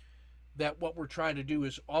 That what we're trying to do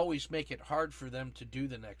is always make it hard for them to do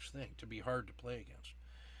the next thing, to be hard to play against.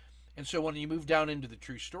 And so when you move down into the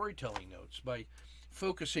true storytelling notes, by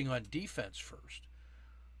focusing on defense first,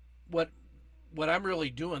 what I'm really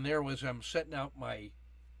doing there was I'm setting out my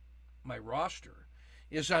roster,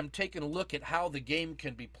 is I'm taking a look at how the game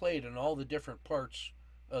can be played in all the different parts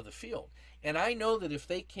of the field. And I know that if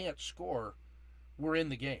they can't score, we're in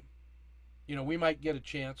the game. We might get a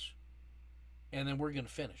chance, and then we're going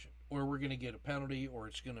to finish it. Or we're going to get a penalty, or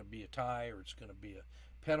it's going to be a tie, or it's going to be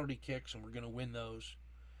a penalty kicks, and we're going to win those.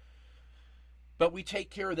 But we take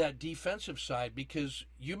care of that defensive side, because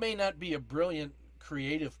you may not be a brilliant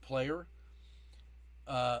creative player,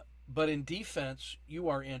 but in defense, you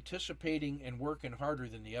are anticipating and working harder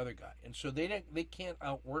than the other guy. And so they can't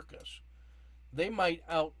outwork us. They might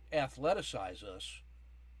out-athleticize us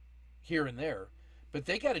here and there, but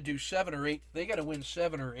they got to do 7 or 8. They got to win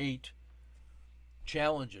 7 or 8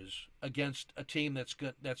 challenges against a team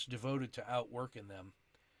that's devoted to outworking them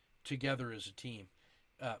together as a team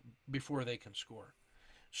before they can score.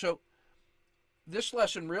 So this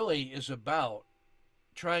lesson really is about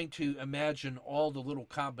trying to imagine all the little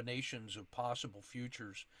combinations of possible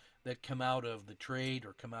futures that come out of the trade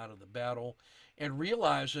or come out of the battle, and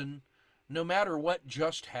realizing no matter what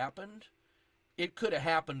just happened, it could have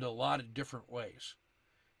happened a lot of different ways.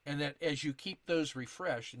 And that as you keep those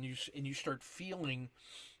refreshed and you start feeling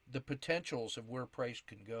the potentials of where price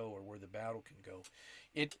can go or where the battle can go,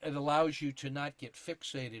 it allows you to not get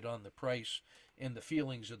fixated on the price and the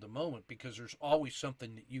feelings of the moment, because there's always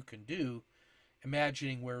something that you can do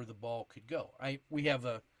imagining where the ball could go. We have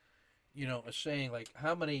a saying like,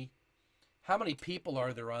 how many people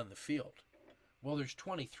are there on the field? Well, there's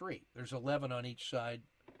 23. There's 11 on each side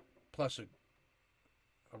plus a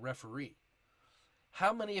referee.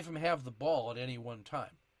 How many of them have the ball at any one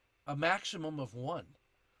time? A maximum of 1.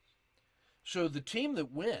 So the team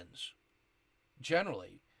that wins,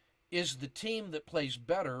 generally, is the team that plays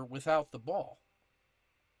better without the ball.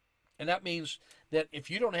 And that means that if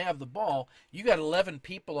you don't have the ball, you got 11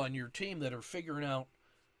 people on your team that are figuring out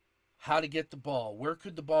how to get the ball. Where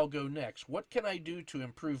could the ball go next? What can I do to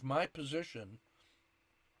improve my position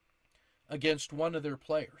against one of their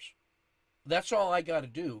players? That's all I got to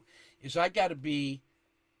do, is I got to be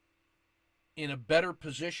in a better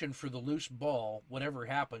position for the loose ball, whatever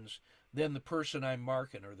happens, than the person I'm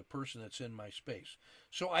marking or the person that's in my space.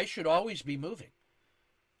 So I should always be moving.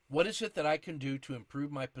 What is it that I can do to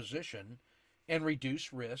improve my position and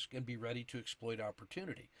reduce risk and be ready to exploit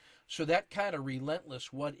opportunity? So that kind of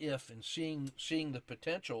relentless what if and seeing the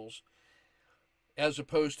potentials as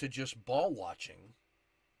opposed to just ball watching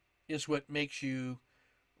is what makes you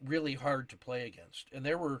really hard to play against. And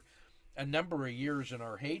there were a number of years in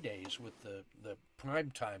our heydays with the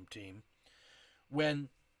primetime team when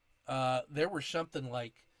there were something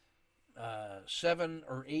like 700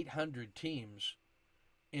 or 800 teams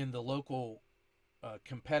in the local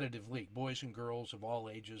competitive league, boys and girls of all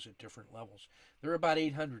ages at different levels. There were about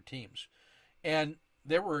 800 teams. And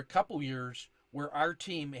there were a couple years where our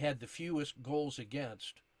team had the fewest goals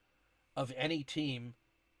against of any team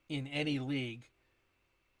in any league,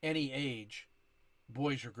 any age,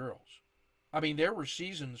 boys or girls. I mean, there were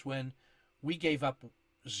seasons when we gave up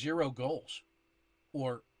 0 goals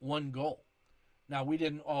or 1 goal. Now, we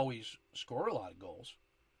didn't always score a lot of goals,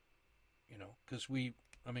 because we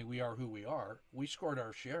are who we are. We scored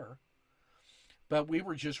our share, but we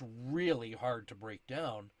were just really hard to break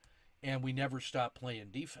down, and we never stopped playing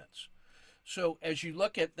defense. So as you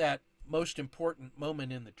look at that most important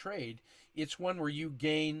moment in the trade, it's one where you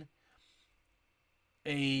gain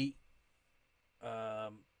a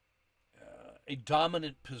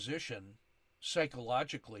dominant position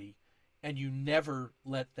psychologically, and you never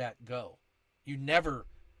let that go. You never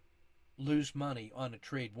lose money on a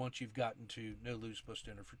trade once you've gotten to no lose plus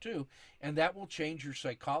dinner for 2, and that will change your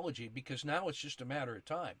psychology, because now it's just a matter of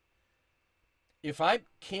time. If I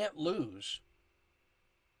can't lose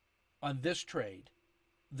on this trade,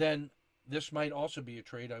 then this might also be a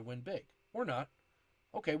trade I win big or not.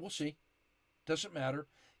 Okay, we'll see. Doesn't matter,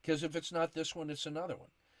 because if it's not this one, it's another one.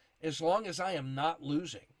 As long as I am not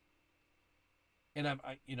losing, and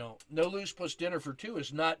no lose plus dinner for 2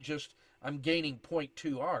 is not just I'm gaining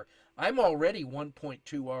 0.2R. I'm already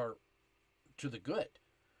 1.2R to the good,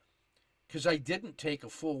 because I didn't take a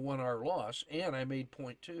full 1R loss and I made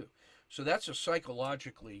 0.2. So that's a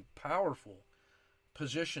psychologically powerful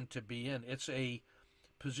position to be in. It's a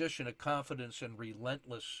position of confidence and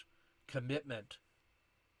relentless commitment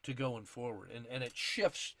to going forward. And it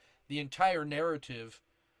shifts the entire narrative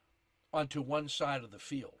onto one side of the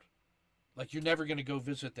field. Like, you're never going to go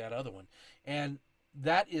visit that other one. And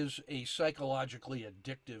that is a psychologically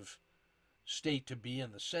addictive state to be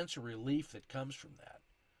in, the sense of relief that comes from that.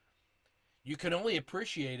 You can only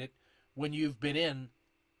appreciate it when you've been in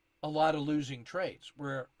a lot of losing trades,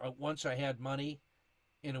 where once I had money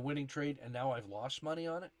in a winning trade and now I've lost money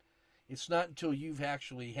on it. It's not until you've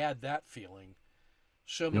actually had that feeling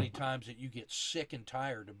so many times that you get sick and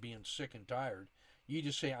tired of being sick and tired. You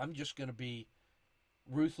just say, I'm just going to be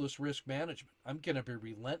ruthless risk management. I'm going to be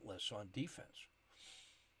relentless on defense.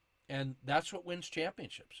 And that's what wins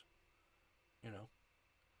championships,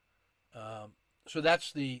 So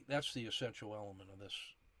that's the essential element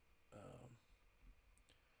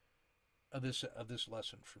of this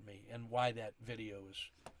lesson for me, and why that video is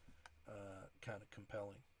kind of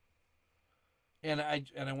compelling. And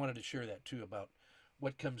I wanted to share that too, about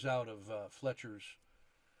what comes out of Fletcher's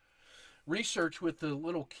research with the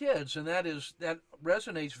little kids, and that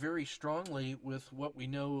resonates very strongly with what we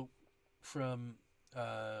know from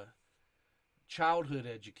childhood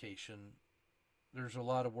education. There's a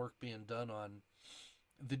lot of work being done on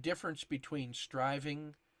the difference between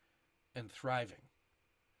striving and thriving.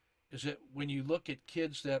 Is that when you look at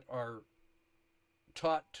kids that are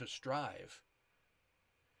taught to strive,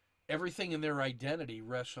 everything in their identity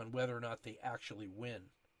rests on whether or not they actually win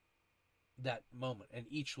that moment and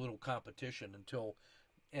each little competition,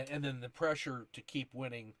 and then the pressure to keep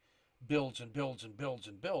winning builds and builds and builds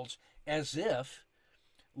and builds, as if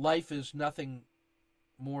life is nothing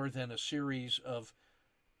more than a series of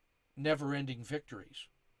never-ending victories.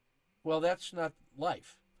 Well, that's not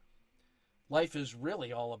life. Life is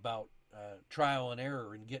really all about trial and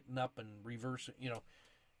error and getting up and reversing.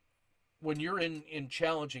 When you're in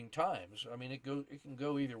challenging times, it can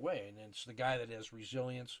go either way, and it's the guy that has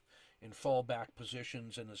resilience in fallback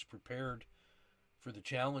positions and is prepared for the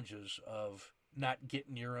challenges of not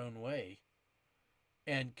getting your own way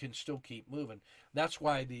and can still keep moving. That's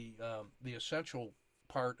why the essential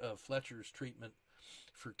part of Fletcher's treatment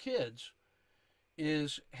for kids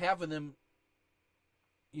is having them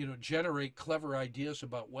generate clever ideas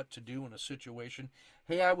about what to do in a situation.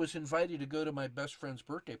 Hey, I was invited to go to my best friend's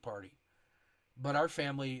birthday party, but our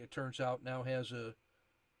family, it turns out, now has a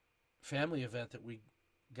family event that we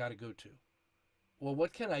got to go to. Well,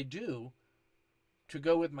 what can I do to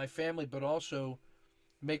go with my family but also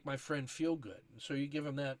make my friend feel good? And so you give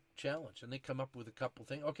them that challenge, and they come up with a couple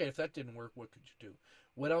things. Okay, if that didn't work, what could you do?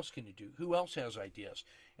 What else can you do? Who else has ideas?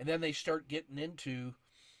 And then they start getting into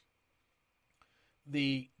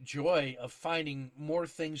the joy of finding more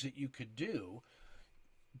things that you could do.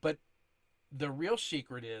 But the real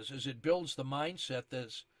secret is it builds the mindset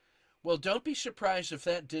that's, well, don't be surprised if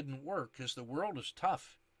that didn't work, because the world is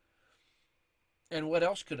tough. And what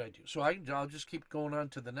else could I do? So I'll just keep going on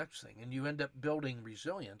to the next thing. And you end up building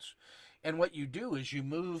resilience. And what you do is you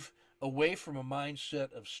move away from a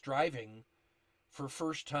mindset of striving for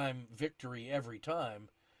first-time victory every time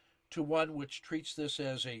to one which treats this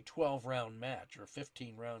as a 12-round match or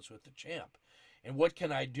 15 rounds with the champ. And what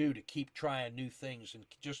can I do to keep trying new things and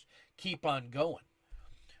just keep on going?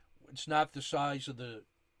 It's not the size of the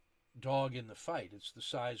dog in the fight. It's the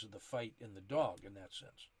size of the fight in the dog in that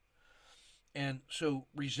sense. And so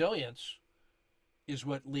resilience is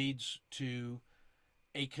what leads to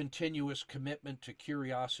a continuous commitment to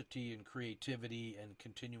curiosity and creativity and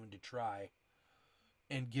continuing to try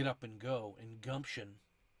and get up and go and gumption.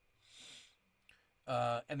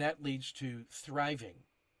 And that leads to thriving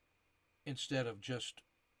instead of just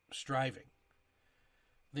striving.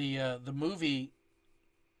 The movie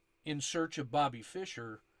In Search of Bobby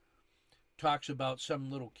Fischer talks about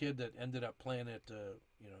some little kid that ended up playing at,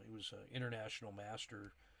 he was an international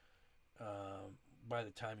master by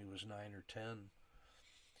the time he was 9 or 10.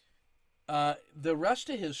 The rest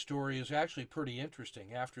of his story is actually pretty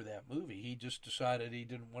interesting. After that movie, he just decided he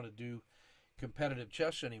didn't want to do competitive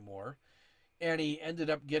chess anymore, and he ended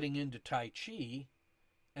up getting into Tai Chi,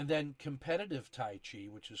 and then competitive Tai Chi,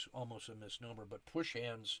 which is almost a misnomer, but push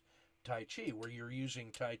hands Tai Chi, where you're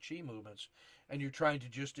using Tai Chi movements and you're trying to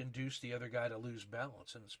just induce the other guy to lose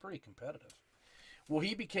balance, and it's pretty competitive. Well,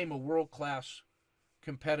 he became a world class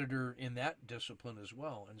competitor in that discipline as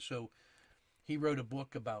well, and so he wrote a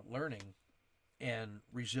book about learning and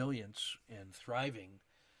resilience and thriving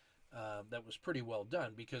that was pretty well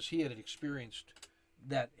done because he had experienced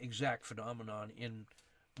that exact phenomenon in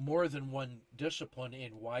more than one discipline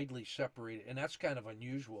and widely separated. And that's kind of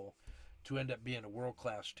unusual to end up being a world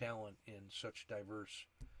class talent in such diverse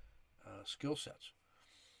skill sets.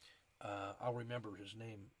 I'll remember his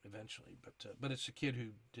name eventually, but it's a kid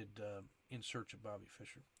who did In Search of Bobby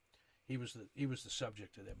Fischer. He was the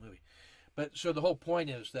subject of that movie. But so the whole point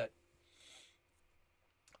is that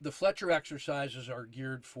the Fletcher exercises are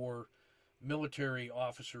geared for military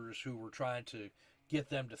officers who were trying to get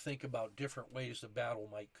them to think about different ways the battle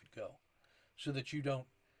could go, so that you don't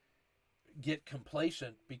get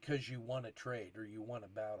complacent because you won a trade or you won a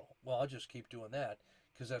battle. Well, I'll just keep doing that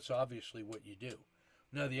because that's obviously what you do.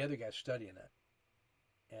 No, the other guy's studying it,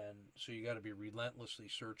 and so you got to be relentlessly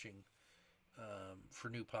searching for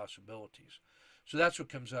new possibilities. So that's what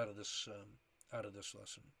comes out of this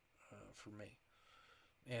lesson for me.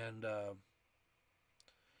 And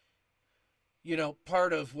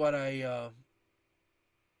part of what I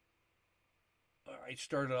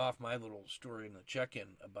started off my little story in the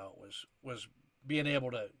check-in about was being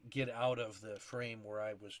able to get out of the frame where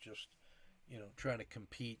I was just trying to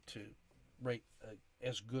compete to write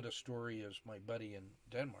as good a story as my buddy in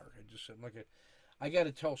Denmark. I just said, look, I got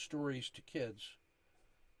to tell stories to kids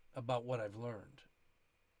about what I've learned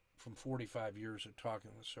from 45 years of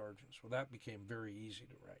talking with sergeants. Well, that became very easy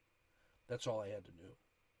to write. That's all I had to do.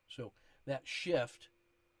 So that shift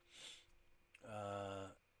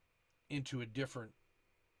into a different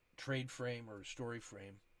trade frame or story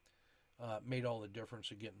frame made all the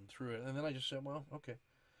difference of getting through it. And then I just said, well, okay,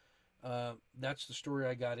 that's the story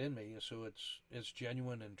I got in me, so it's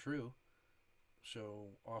genuine and true.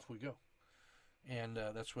 So off we go. And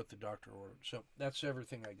that's what the doctor ordered. So that's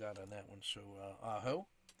everything I got on that one. So aho.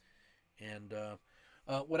 And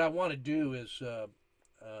what I want to do is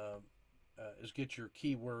get your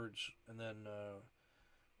keywords and then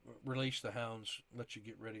release the hounds, let you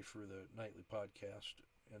get ready for the nightly podcast.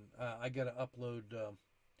 And I got to upload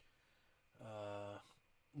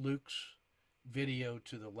Luke's video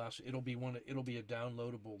to the lesson. It'll be a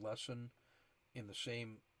downloadable lesson in the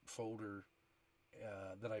same folder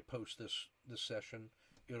that I post this session.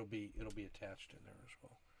 It'll be attached in there as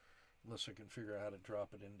well, unless I can figure out how to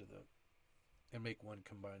drop it into and make one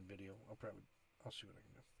combined video. I'll see what I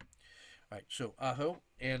can do. All right, so aho,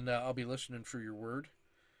 and I'll be listening for your word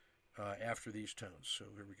after these tones. So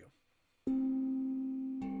here we go.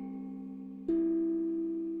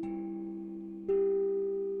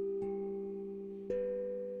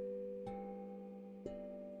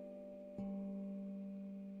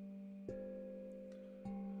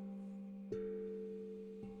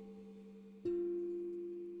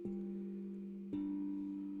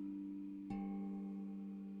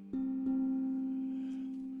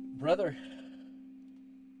 Brother.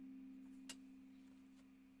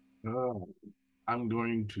 I'm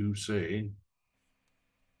going to say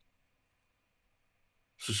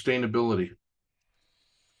sustainability.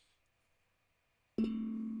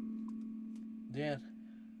 Dan.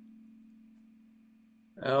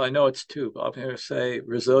 Well, I know it's two. I'm going to say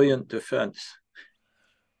resilient defense.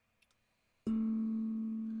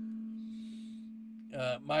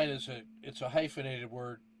 Mine is it's a hyphenated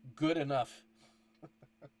word. Good enough.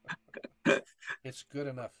 It's good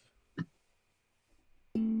enough.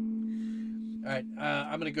 All right,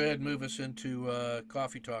 I'm going to go ahead and move us into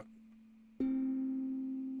coffee talk.